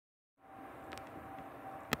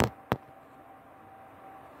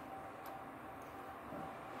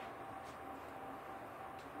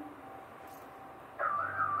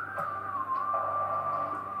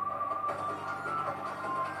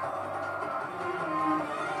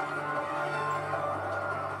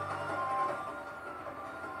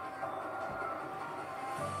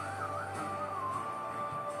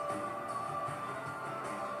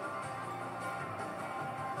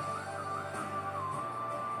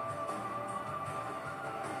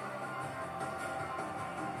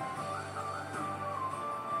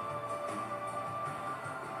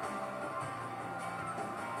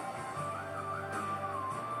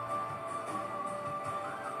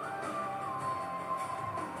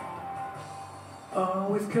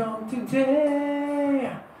Always come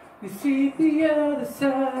today, we see the other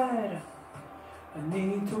side. I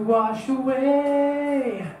need to wash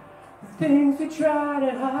away the things we try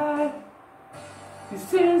to hide. You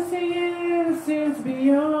sense the innocence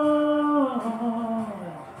beyond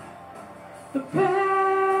the pain.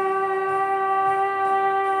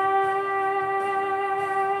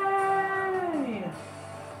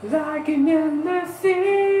 Like an endless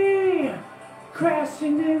sea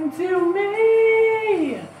crashing into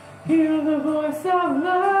me. Hear the voice of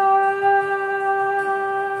love.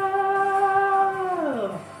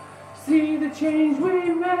 See the change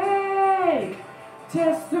we make.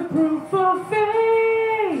 Test the proof of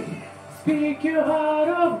faith. Speak your heart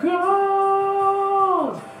of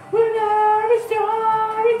gold with every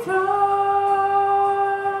story told.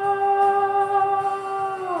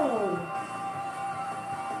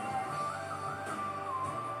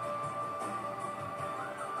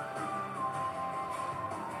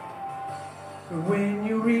 When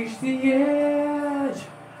you reach the edge,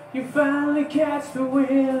 you finally catch the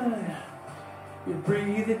wind. You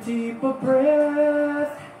breathe a deeper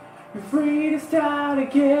breath. You're free to start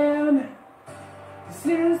again. You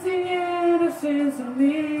sense the innocence of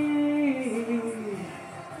me.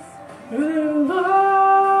 Love,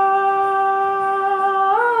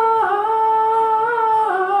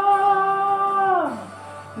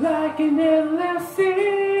 like an endless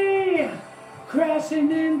sea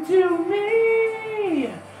crashing into me.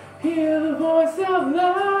 Hear the voice of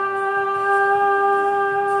love.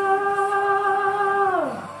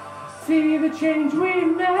 See the change we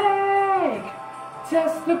make.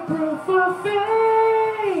 Test the proof of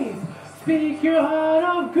faith. Speak your heart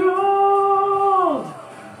of gold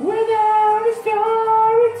with every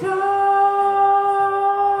story told.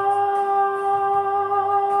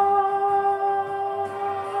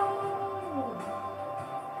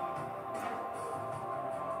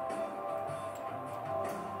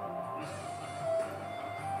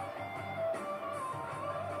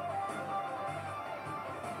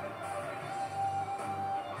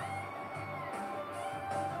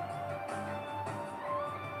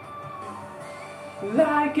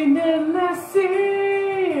 Like an endless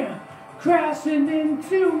sea crashing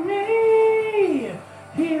into me.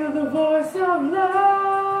 Hear the voice of love.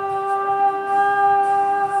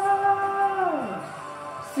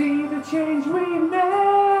 See the change we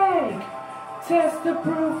make. Test the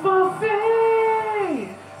proof of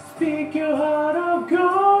faith. Speak your heart of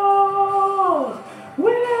gold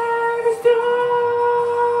with every story.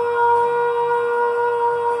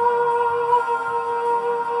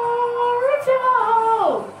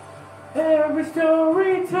 Every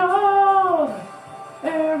story told,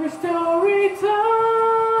 every story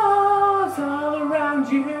told, it's all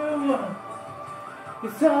around you,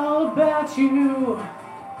 it's all about you,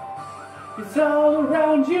 it's all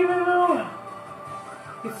around you,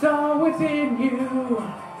 it's all within you.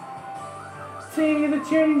 See the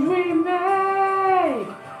change we make,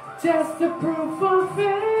 test the proof of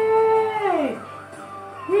faith,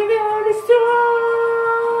 with every story.